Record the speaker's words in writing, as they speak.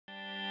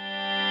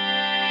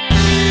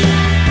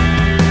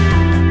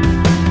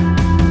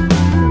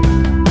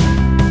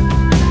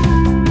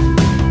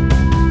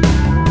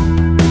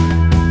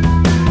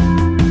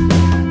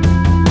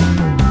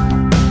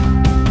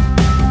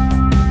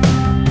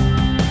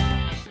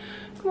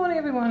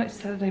everyone, it's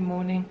Saturday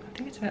morning. I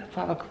think it's about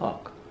 5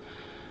 o'clock.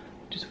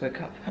 Just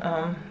woke up.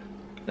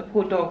 The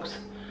poor dogs,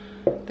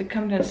 they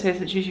come downstairs.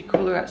 It's usually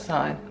cooler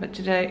outside, but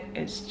today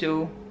it's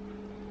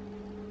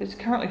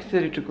currently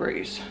 30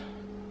 degrees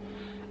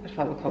at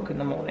 5 o'clock in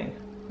the morning.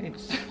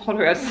 It's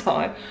hotter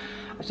outside.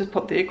 I just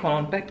popped the aircon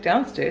on back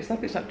downstairs.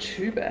 Like it's not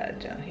too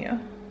bad down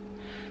here.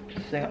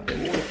 Just filling up their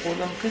water for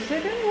them because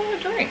they don't want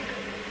to drink.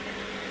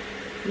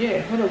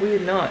 Yeah, what a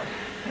weird night.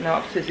 And our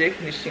upstairs air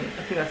conditioning,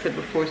 I think I said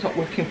before, it's not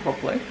working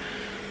properly.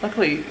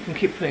 Luckily you can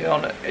keep putting it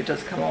on, it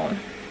does come on.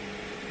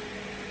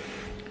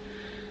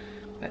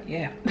 But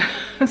yeah,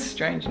 a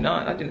strange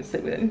night. I didn't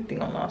sleep with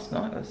anything on last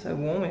night. It was so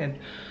warm. We had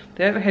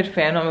the overhead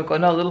fan on. We've got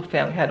another little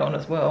fan we had on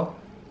as well.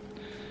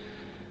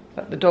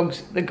 But the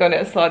dogs, they're going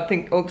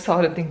outside, all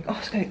excited, think, oh,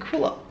 it's going to get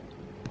cooler.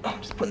 Oh, I'm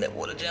just putting that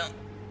water down,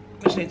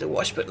 which needs a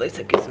wash, but at least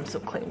it gives them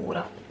some clean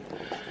water.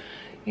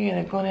 Yeah,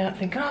 they've gone out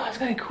thinking, oh, it's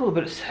going to get cooler,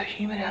 but it's so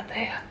humid out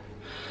there.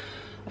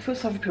 I feel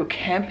sorry for people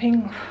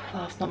camping.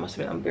 Last night must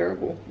have been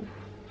unbearable.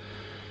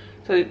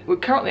 So we're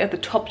currently at the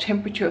top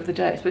temperature of the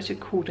day. It's supposed to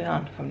cool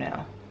down from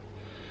now,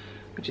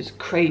 which is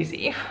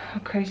crazy. How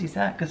crazy is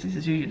that? Because this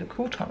is usually the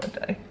cool time of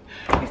day.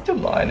 He's still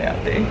lying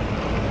out there.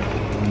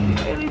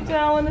 Really,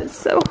 darling, it's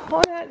so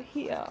hot out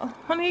here.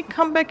 Honey,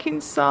 come back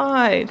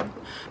inside.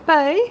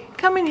 Bae,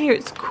 come in here.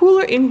 It's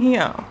cooler in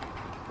here.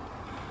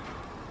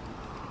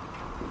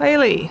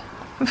 Bailey.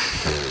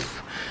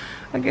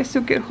 I guess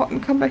you'll get hot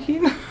and come back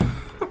in.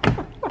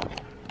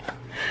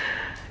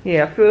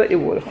 Yeah, I feel like your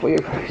water for you,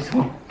 Rose.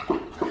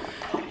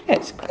 Yeah,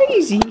 it's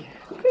crazy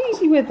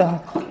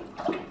weather.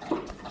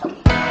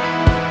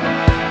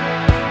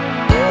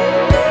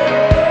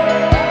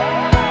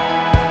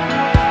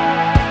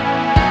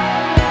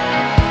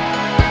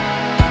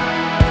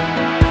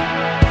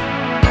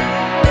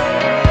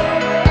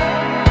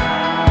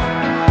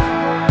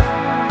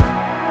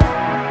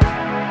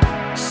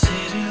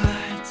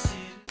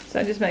 So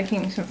I'm just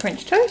making some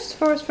French toast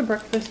for us for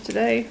breakfast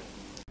today.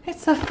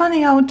 It's a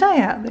funny old day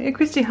out there.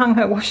 Christy hung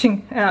her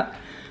washing out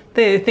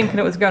there thinking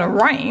it was going to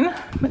rain,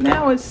 but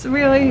now it's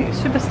really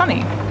super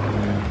sunny.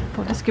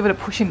 I'll just give it a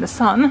push in the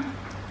sun.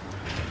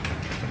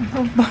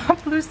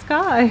 Oh, blue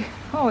sky.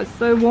 Oh, it's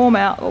so warm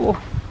out. Oh,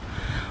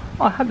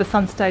 I hope the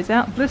sun stays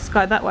out. Blue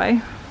sky that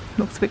way.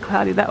 Looks a bit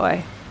cloudy that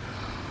way.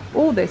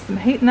 Oh, there's some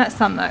heat in that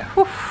sun though.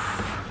 Whew.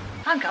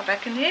 I'll go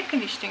back in the air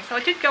conditioning. So I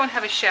did go and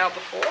have a shower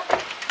before.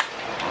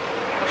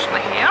 Wash my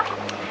hair.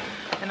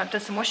 And I've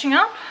done some washing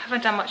up. I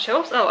haven't done much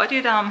else. Oh, I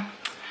did,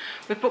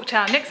 we've booked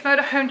our next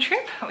motorhome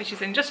trip, which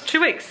is in just 2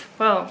 weeks.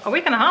 Well, a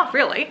week and a half,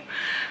 really.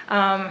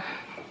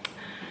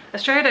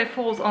 Australia Day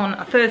falls on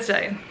a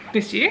Thursday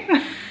this year,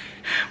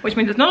 which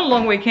means it's not a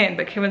long weekend,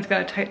 but Kevin's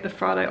going to take the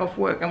Friday off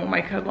work and we'll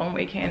make it a long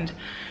weekend.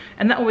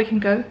 And that way we can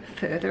go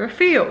further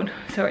afield.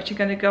 So we're actually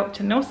going to go up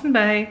to Nelson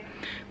Bay,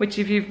 which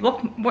if you've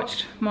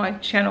watched my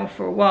channel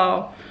for a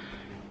while,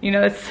 you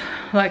know, it's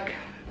like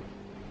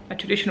a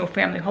traditional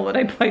family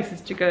holiday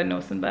places to go to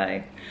Nelson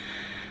Bay.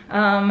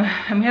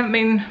 And we haven't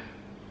been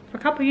for a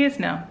couple of years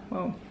now.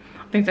 Well,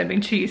 I think it's only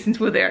been 2 years since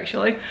we were there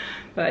actually.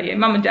 But yeah,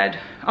 Mum and Dad,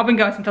 I've been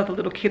going since I was a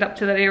little kid up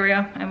to that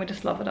area and we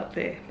just love it up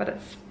there. But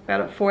it's about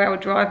a 4-hour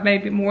drive,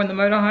 maybe more in the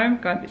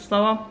motorhome, going a bit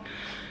slower.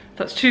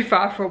 So it's too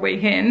far for a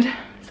weekend.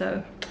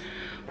 So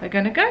we're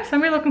gonna go, so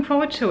I'm really looking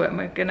forward to it. And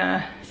we're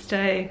gonna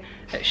stay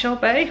at Shell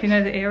Bay, if you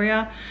know the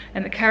area.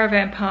 And the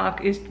caravan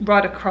park is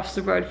right across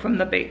the road from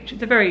the beach.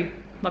 It's a very,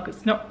 like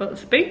it's not, well,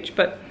 it's a beach,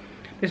 but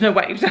there's no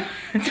waves.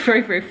 It's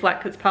very, very flat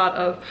because it's part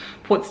of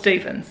Port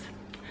Stephens.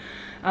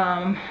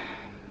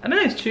 I don't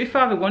think it's too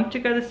far. We wanted to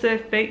go to the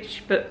surf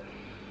beach, but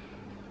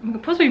we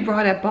could possibly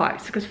ride our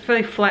bikes because it's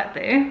fairly flat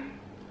there.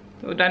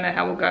 We don't know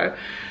how we'll go.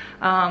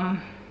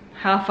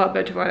 How far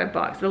go to ride our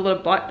bikes. There's a lot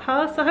of bike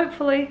paths, so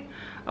hopefully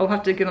I'll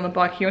have to get on the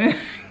bike here and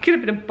get a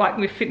bit of bike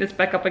with fitness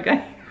back up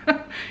again in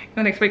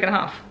the next week and a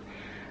half.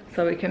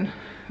 So we can,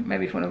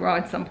 maybe if we want to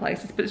ride some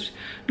places, but it's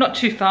not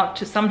too far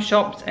to some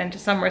shops and to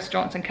some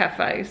restaurants and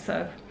cafes.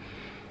 So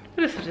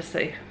we'll just have to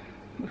see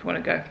if we want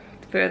to go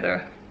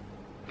further.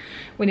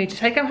 We need to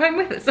take them home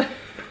with us.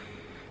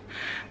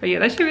 But yeah,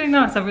 that's really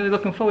nice. I'm really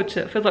looking forward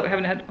to it. It feels like we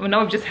haven't had, I know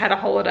we've just had a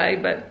holiday,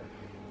 but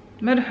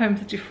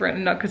motorhomes are different.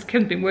 And because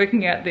Kevin's been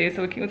working out there,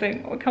 so we keep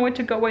saying, oh, I can't wait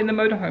to go away in the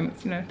motorhome.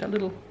 It's, you know, that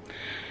little,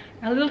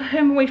 our little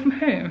home away from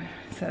home.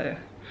 So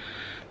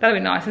that'll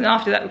be nice. And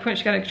after that, we're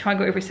probably going to try and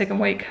go every second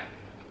week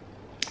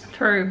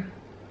through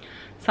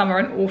summer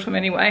and autumn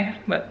anyway.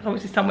 But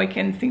obviously some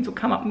weekends things will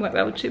come up and we won't be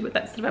able to, but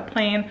that's sort of our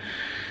plan.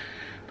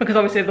 Because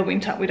obviously the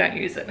winter we don't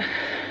use it.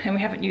 And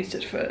we haven't used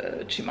it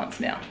for 2 months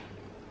now.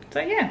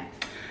 So yeah,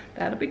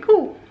 that'll be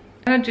cool.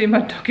 I'm gonna do my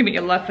Document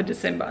Your Life for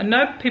December. I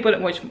know people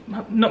don't watch,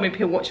 not many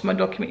people watch my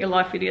Document Your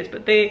Life videos,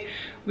 but they're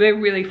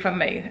really from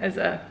me as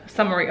a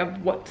summary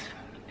of what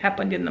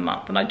happened in the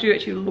month. And I do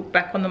actually look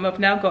back on them. I've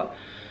now got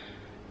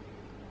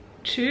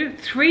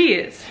 3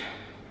 years.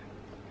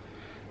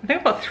 I think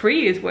I've got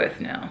 3 years worth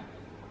now.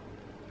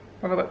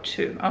 Or have I got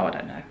 2? Oh, I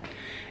don't know.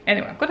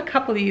 Anyway, I've got a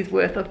couple of years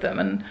worth of them,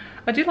 and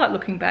I do like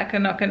looking back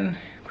and I can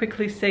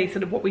quickly see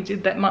sort of what we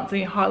did that month,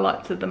 the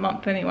highlights of the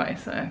month anyway.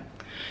 So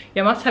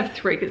Yeah, I must have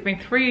 3, because it's been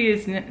 3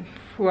 years and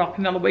we're up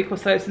another week or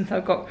so since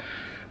I've got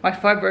my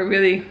fibro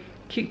really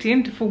kicked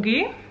into full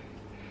gear.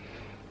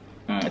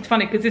 It's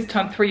funny because this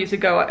time 3 years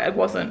ago I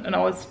wasn't, and I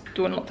was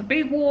doing lots of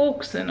bead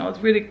walks and I was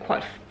really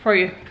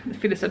probably the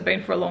fittest I'd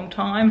been for a long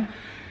time.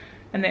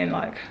 And then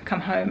like come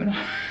home and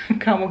I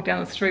can't walk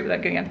down the street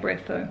without getting out of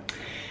breath. So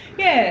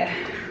yeah,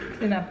 it's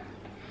been a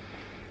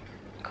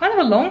kind of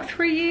a long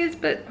 3 years,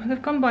 but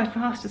they've gone by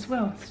fast as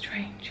well. It's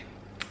strange.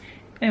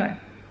 Anyway,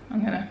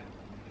 I'm gonna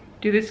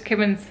do this.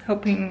 Kevin's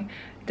helping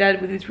Dad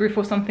with his roof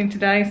or something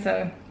today,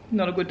 so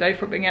not a good day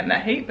for being out in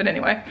that heat, but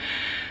anyway.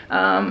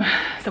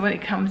 So when he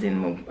comes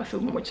in, we'll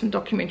watch some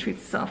documentaries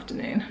this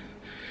afternoon.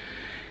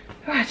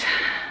 Right,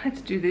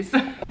 let's do this.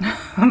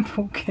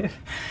 Poor Kev.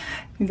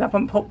 He's up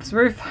on Pop's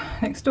roof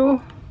next door.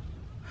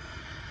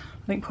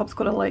 I think Pop's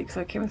got a leak,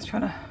 so Kevin's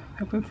trying to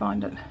help him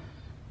find it.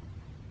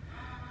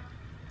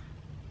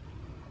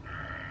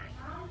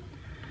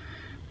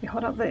 Be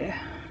hot up there.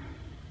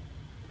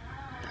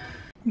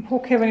 And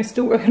poor Kevin is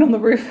still working on the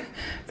roof.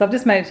 So I've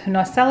just made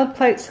nice salad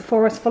plates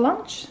for us for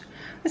lunch.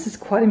 This is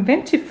quite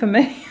inventive for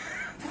me.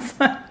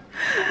 So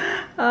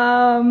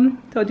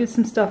I did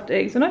some stuffed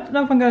eggs. I don't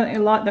know if I'm going to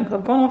like them because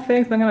I've gone off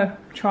eggs, but I'm going to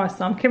try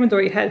some. Kevin's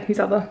already had he's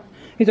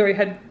already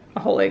had a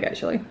whole egg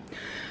actually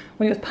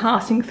when he was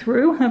passing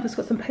through. I've just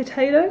got some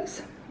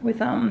potatoes with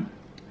they're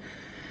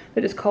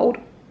just cold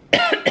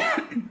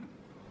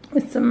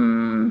with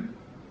some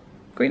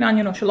green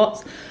onion or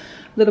shallots, a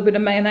little bit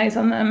of mayonnaise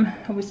on them,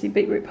 obviously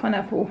beetroot,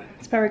 pineapple,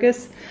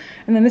 asparagus,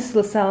 and then this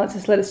little salad,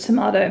 just lettuce,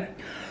 tomato,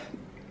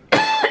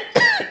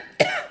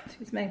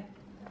 excuse me,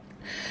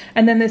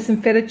 and then there's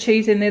some feta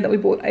cheese in there that we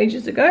bought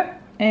ages ago,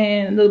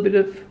 and a little bit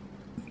of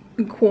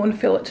corn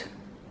fillet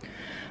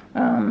with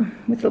a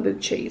little bit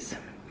of cheese.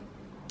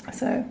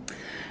 So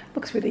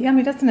looks really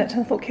yummy, doesn't it?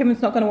 I thought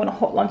Kevin's not going to want a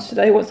hot lunch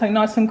today. He wants something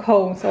nice and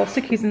cold, so I'll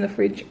stick his in the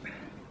fridge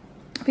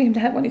for him to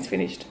have when he's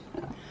finished.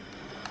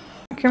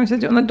 Kevin's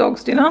doing the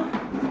dog's dinner.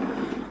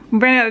 We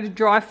ran out of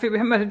dry food.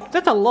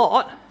 That's a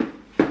lot.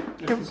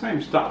 It's the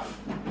same stuff.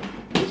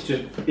 It's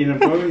just in a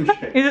boom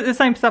shape. Is it the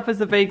same stuff as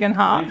the vegan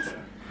hearts?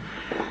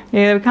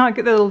 Yeah, we can't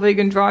get the little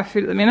vegan dry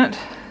food at the minute.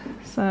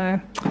 So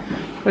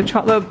we'll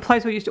try, the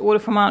place we used to order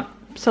from aren't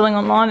selling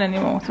online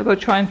anymore. So we've got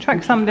to try and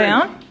track some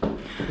down.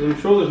 I'm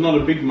sure there's not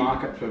a big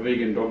market for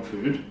vegan dog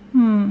food.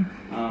 And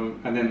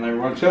then they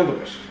won't sell the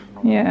rest.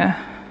 Yeah.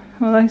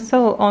 Well, they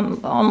sell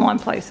on online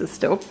places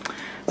still.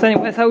 So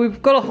anyway, so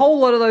we've got a whole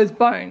lot of those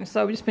bones.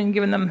 So we've just been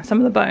giving them some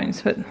of the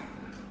bones, but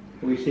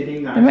we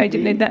sitting they may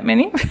didn't need that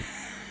many.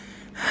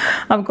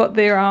 I've got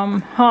their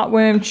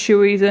heartworm,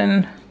 chewies,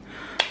 and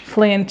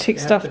flea and tick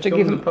stuff to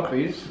give them.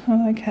 Puppies.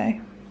 Oh, okay.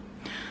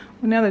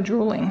 Well, now they're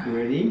drooling. You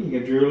ready? You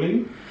got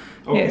drooling?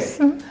 Okay. Yes,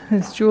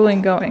 there's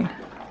drooling going.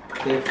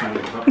 They're funny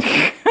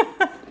puppies.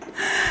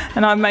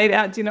 And I've made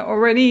our dinner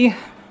already.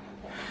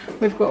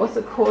 We've got, what's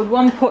it called,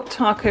 1 pot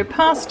taco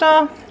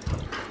pasta.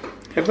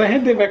 Have they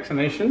had their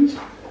vaccinations?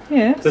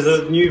 Yes. There's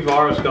a new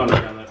virus going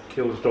around that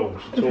kills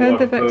dogs. It's We've all had like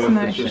the birth. It's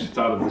vaccination. just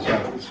started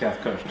the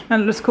south coast.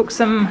 And I'll just cook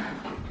some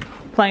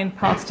plain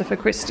pasta for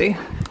Christy.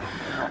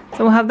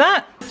 So we'll have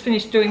that. Just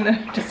finished doing the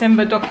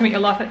December Document Your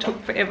Life. That took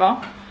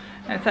forever.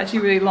 And it's actually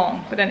really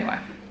long. But anyway,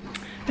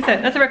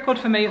 that's a record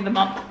for me of the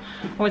month.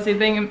 Obviously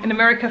being in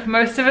America for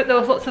most of it, there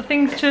was lots of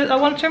things I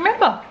wanted to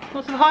remember.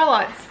 Lots of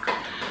highlights.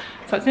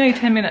 So it's nearly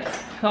 10 minutes.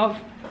 So I've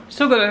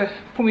still got to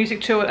put music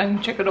to it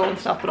and check it all and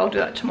stuff, but I'll do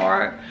that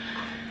tomorrow.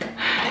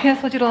 Yeah,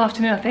 that's what I did all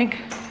afternoon, I think.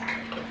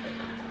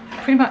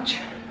 Pretty much.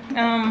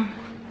 There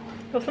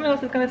was something else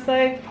I was going to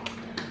say,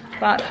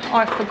 but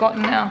I've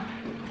forgotten now.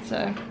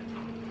 So,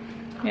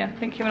 yeah, I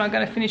think Kim and I are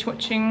going to finish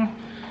watching.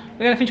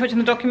 We're going to finish watching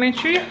the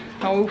documentary.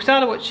 Oh, we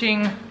started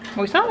watching.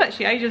 Well, we started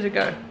actually ages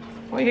ago.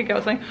 A week ago, I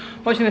was saying,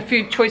 watching the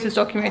Food Choices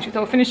documentary.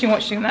 So we're finishing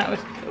watching that.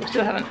 We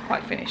still haven't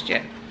quite finished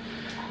yet.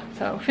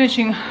 So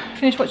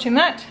finish watching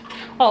that.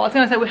 Oh, I was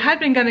going to say we had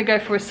been going to go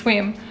for a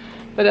swim,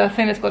 but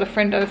Athena's got a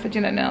friend over for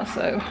dinner now,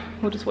 so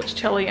we'll just watch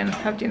telly and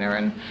have dinner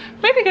and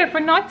maybe go for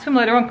a night swim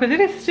later on because it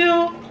is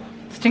still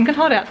stinking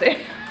hot out there.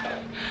 It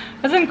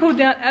hasn't cooled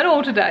down at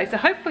all today, so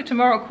hopefully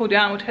tomorrow it'll cool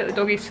down. We'll take the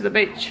doggies to the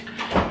beach,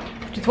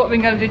 which is what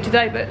we're going to do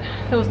today, but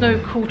there was no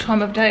cool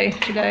time of day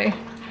today.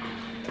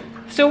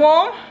 Still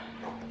warm?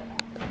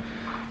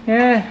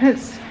 Yeah,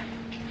 it's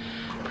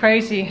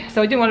crazy.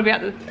 So we didn't want to be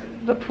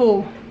at the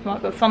pool,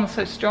 like the sun's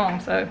so strong,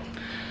 so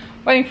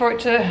waiting for it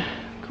to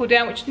cool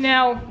down, which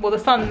now, well, the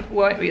sun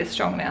won't be as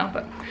strong now,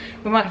 but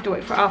we might have to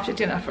wait for after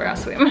dinner for our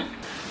swim.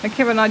 And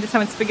Kevin and I just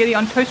having spaghetti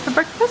on toast for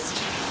breakfast.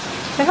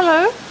 Say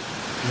hello.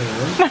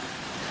 Hello.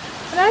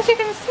 And as you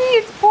can see,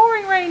 it's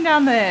pouring rain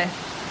down there.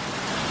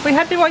 We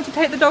had been wanting to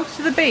take the dogs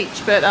to the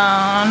beach, but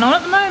not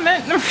at the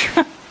moment.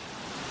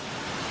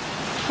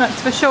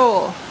 That's for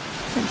sure.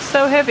 It's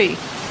so heavy.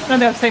 I don't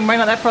think I've seen rain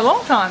like that for a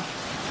long time.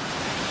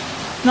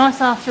 Nice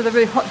after the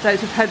really hot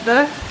days we've had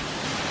though.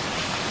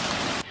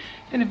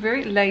 Been a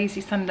very lazy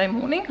Sunday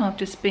morning. I've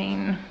just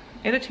been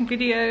editing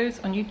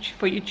videos on YouTube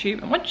for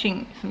YouTube and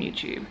watching some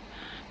YouTube.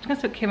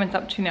 That's what Kevin's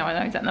up to now. I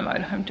know he's at the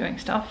motorhome doing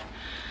stuff.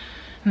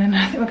 And then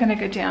I think we're going to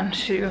go down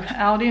to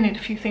Aldi. I need a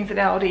few things at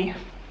Aldi.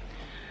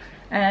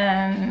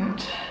 And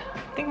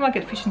I think I might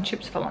get fish and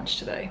chips for lunch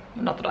today.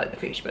 Not that I eat the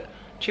fish, but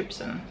chips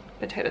and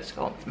potato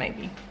scallops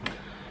maybe.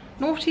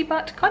 Naughty,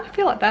 but kind of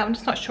feel like that. I'm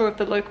just not sure if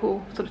the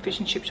local sort of fish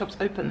and chip shops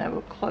open. They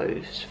were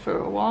closed for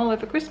a while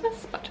over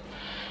Christmas, but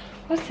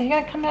we'll see.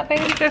 Yeah, come out,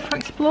 baby, go for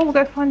an explore. We'll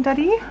go find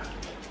Daddy.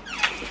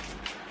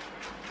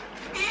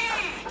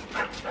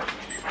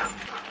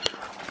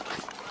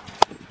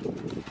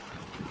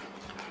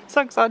 So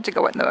excited to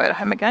go out in the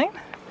motorhome again.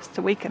 Just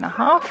a week and a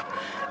half.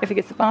 If he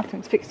gets the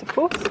bathrooms fixed, of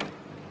course.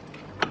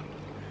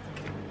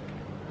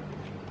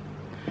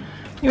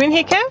 You in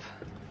here, Kev?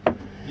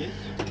 Yes.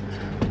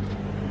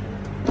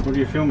 What are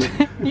you filming?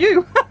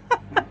 You!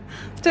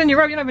 Turn your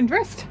robe, you're not even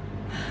dressed.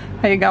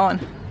 How you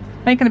going?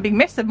 Making a big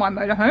mess of my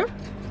motorhome.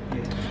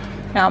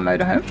 Yeah. Our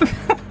motorhome.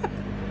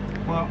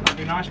 Well, it'd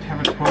be nice to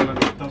have a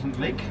toilet that doesn't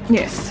leak.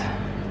 Yes.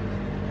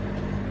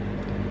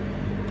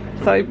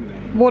 So,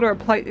 water a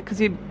plate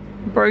because you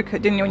broke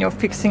it, didn't you, when you were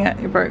fixing it?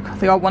 You broke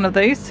the old one of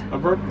these. I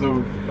broke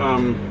the,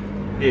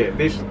 yeah,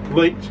 this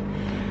leaked.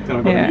 Then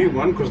I got a new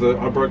one because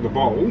I broke the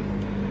bowl.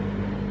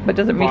 But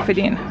doesn't really fit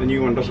in. The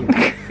new one doesn't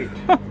fit.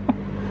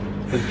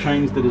 They've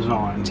changed the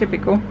design.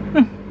 Typical.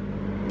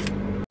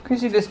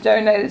 Chrissy just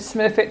donated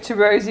Smurfette to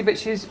Rosie, but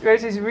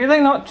Rosie's really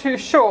not too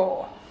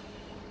sure.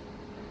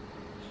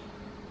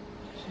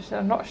 She said,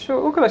 I'm not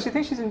sure. Look at her, she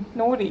thinks she's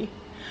naughty.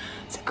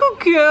 It's a good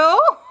girl.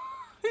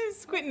 She's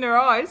squinting her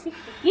eyes.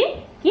 Yeah.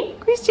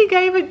 Christy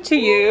gave it to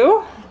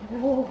you.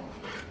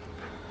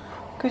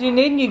 Because you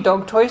need new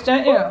dog toys,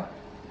 don't you?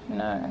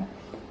 No.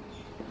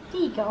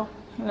 There you go.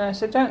 No,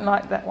 so don't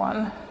like that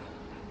one.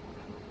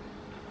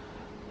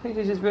 I think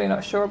she's just really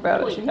not sure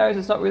about it. She knows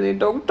it's not really a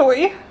dog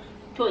toy.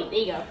 Toy, there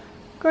you go.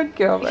 Good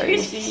girl,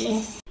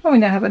 Rosie. Well, we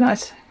now have a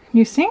nice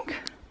new sink.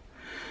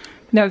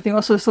 Now everything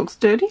else just looks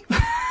dirty.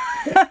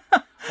 I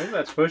think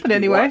that's supposed to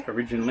be white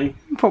originally.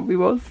 Probably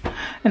was.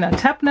 And our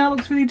tap now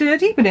looks really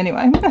dirty, but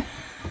anyway.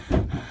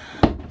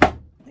 At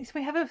least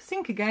we have a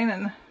sink again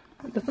and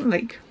it doesn't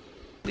leak.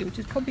 Which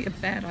is probably a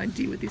bad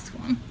idea with this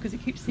one, because you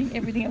keep seeing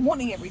everything and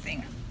wanting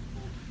everything.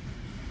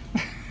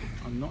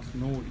 I'm not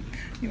naughty.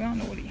 You are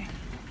naughty.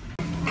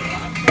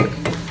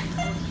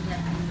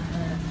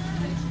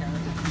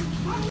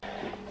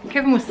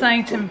 Kevin was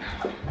saying to me,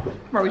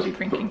 what was you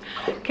drinking?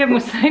 Kevin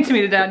was saying to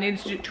me today I needed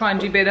to try and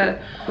do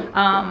better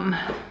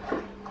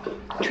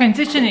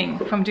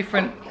transitioning from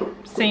different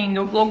scene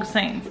or vlog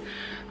scenes.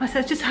 I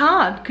said, it's just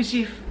hard because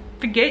you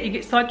forget, you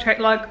get sidetracked.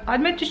 Like, I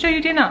meant to show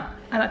you dinner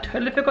and I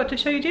totally forgot to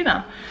show you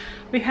dinner.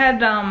 We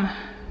had a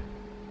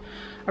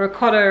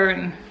ricotta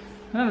and,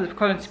 I don't know,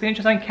 ricotta and spinach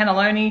or something,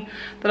 cannelloni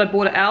that I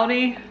bought at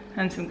Aldi,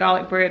 and some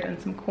garlic bread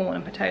and some corn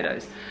and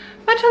potatoes.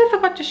 But I totally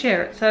forgot to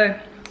share it, so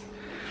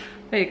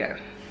there you go.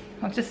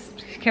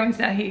 Kevin's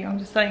now here, I'm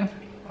just saying.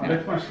 I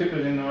left my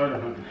slippers in the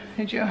motorhome.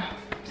 Did you?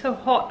 So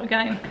hot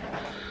again.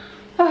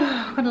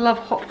 Oh, I gotta love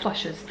hot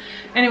flushes.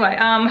 Anyway,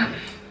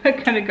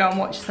 we're gonna go and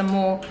watch some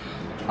more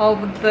of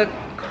The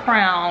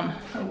Crown.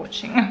 I'm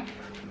watching. I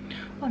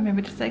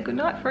remember to say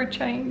goodnight for a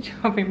change.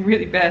 I've been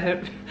really bad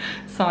at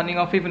signing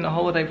off, even the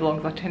holiday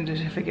vlogs. I tend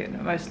to forget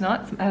most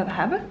nights. I'm out of the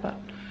habit, but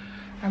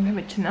I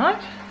remembered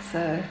tonight.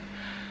 So,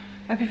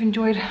 I hope you've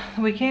enjoyed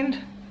the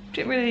weekend.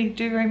 Didn't really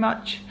do very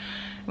much.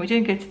 We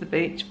didn't get to the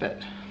beach, but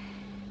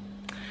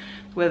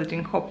the weather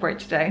didn't cooperate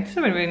today. It's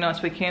been a really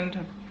nice weekend.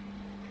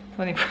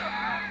 Plenty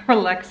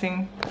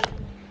relaxing.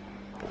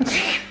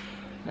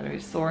 I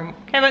saw him.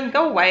 Kevin,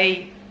 go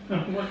away.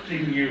 I'm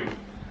watching you.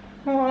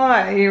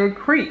 Why? You're a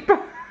creep.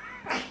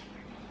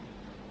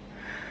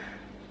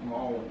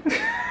 Oh.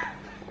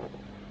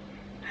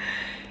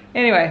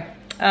 Anyway,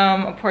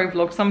 I'll probably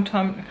vlog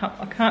sometime.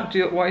 I can't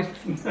do it while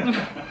he's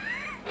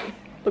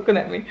looking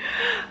at me.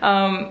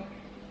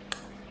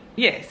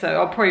 Yeah, so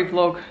I'll probably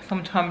vlog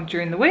sometime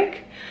during the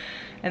week,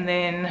 and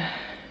then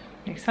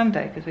next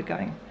Sunday, because we're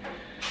going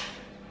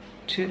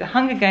to the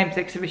Hunger Games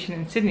exhibition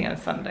in Sydney on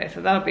Sunday,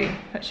 so that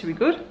should be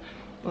good.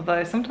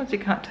 Although sometimes you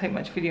can't take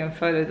much video and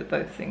photos of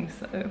those things,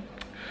 so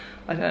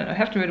I don't know. I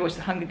have to remember to watch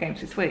the Hunger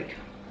Games this week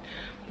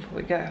before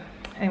we go.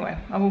 Anyway,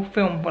 I will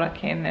film what I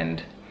can,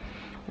 and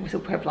we'll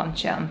still have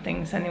lunch out and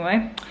things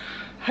anyway.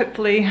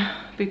 Hopefully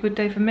it'll be a good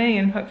day for me,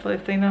 and hopefully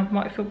Athena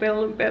might feel better, a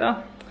little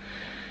better.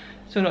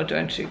 Still not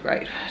doing too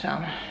great,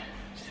 but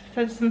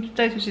there's some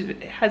days where she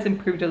has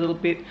improved a little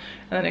bit, and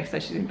the next day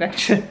she's been back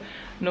to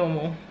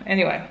normal.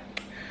 Anyway,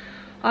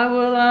 I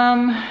will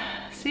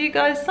see you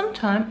guys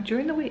sometime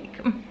during the week.